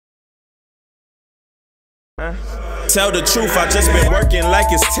Tell the truth, I just been working like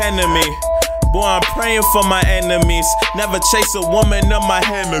it's 10 to me. Boy, I'm praying for my enemies. Never chase a woman of my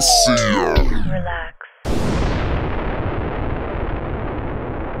Hennessy. Relax.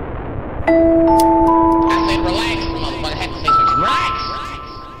 I said relax, motherfucker. I had to say something. Relax.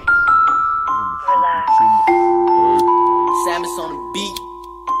 Relax. Sammis on the beat.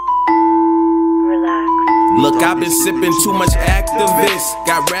 Relax. Look, I've been sipping too much Activist.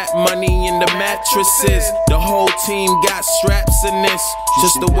 Got rap money in the mattresses. The whole team got straps in this.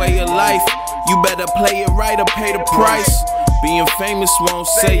 Just the way of life. You better play it right or pay the price. Being famous won't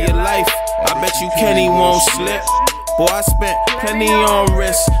save your life. I bet you Kenny won't slip. Boy, I spent plenty on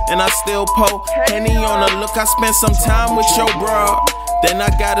wrist, and I still pour Henny on her. Look, I spent some time with your bro. Then I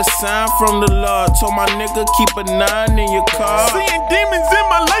got a sign from the Lord. Told my nigga keep a 9 in your car. Seeing demons in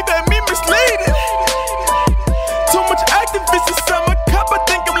my life that me misleading. Too much activists inside my cup, I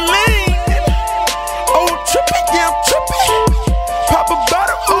think I'm lean. Oh, trippin', yeah, I'm trippin'. Pop a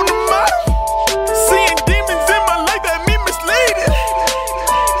bottle on the model. Seeing demons in my life that me misleading.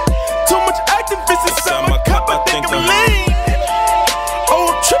 Too much activists inside my cup, I think I'm lean.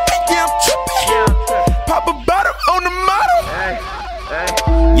 Oh, trippin', yeah, I'm trippin'. Pop a bottle on the model.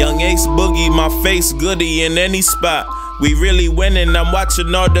 Young Ace Boogie, my face goodie in any spot. We really winning, I'm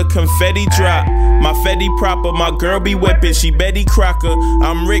watching all the confetti drop. My Fetty proper, my girl be whippin', she Betty Crocker.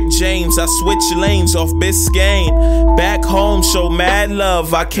 I'm Rick James, I switch lanes off Biscayne. Back home, show mad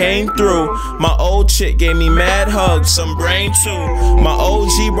love, I came through. My old chick gave me mad hugs, some brain too. My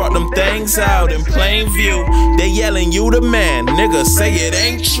OG brought them things out in plain view. They yelling, you the man, nigga, say it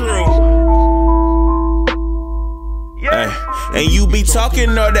ain't true. And you be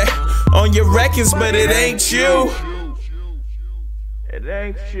talking all that on your records, but it ain't you. It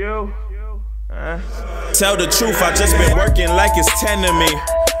ain't you. Tell the truth, I just been working like it's 10 to me.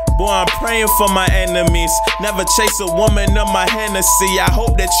 Boy, I'm praying for my enemies. Never chase a woman of my Hennessy. I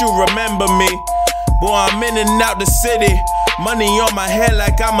hope that you remember me. Boy, I'm in and out the city. Money on my head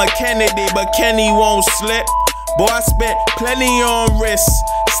like I'm a Kennedy, but Kenny won't slip. Boy, I spent plenty on wrists.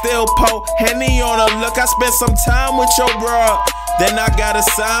 Still pour Henny on her. Look, I spent some time with your bro. Then I got a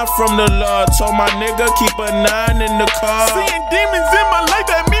sign from the Lord. Told my nigga keep a 9 in the car. Seeing demons in my life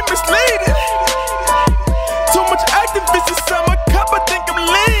that me misleading. Too much activists inside my cup, I think I'm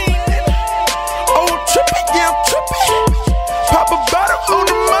lean. Oh, trippin', yeah, I'm trippin'. Pop a bottle on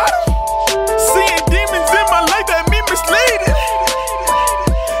the model. Seeing demons in my life that me misleading.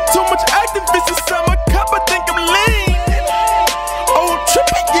 Too much activists inside my cup, I think I'm lean. Oh,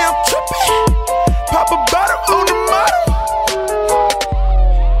 trippin', yeah, I'm trippin'. Pop a bottle on the model.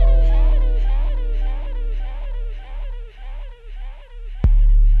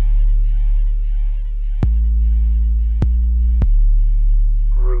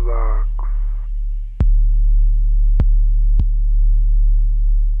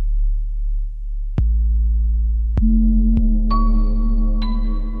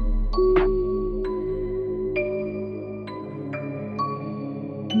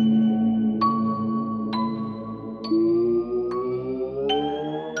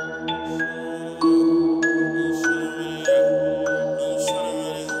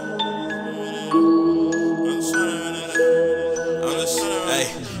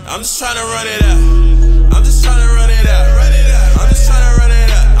 I'm just trying to run it up. I'm just trying to run it up. I'm just trying to run it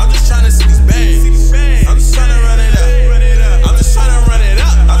up. I'm just trying to see these bangs. I'm just trying to run it up. I'm just trying to run it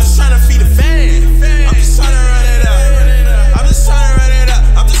up. I'm just trying to feed the fan. I'm just trying to run it up. I'm just trying to run it up.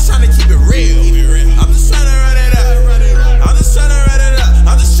 I'm just trying to keep it real. I'm just trying to run it up. I'm just trying to run it up.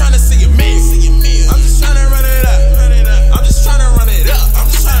 I'm just trying to see a meal. I'm just trying to run it up. I'm just trying to run it up. I'm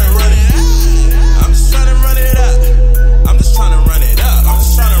just trying to run it up. I'm just trying to run it up. I'm just trying to run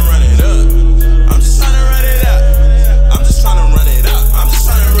it up. I'm just trying to run it up. I'm just trying to run it up. I'm just trying to run it up. I'm just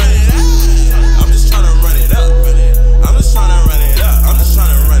trying to run it up. I'm just trying to run it up. I'm just trying to run it up. I'm just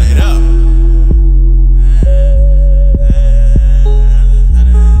trying to run it up.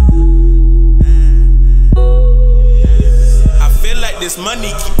 I feel like this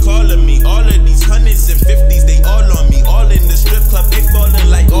money keep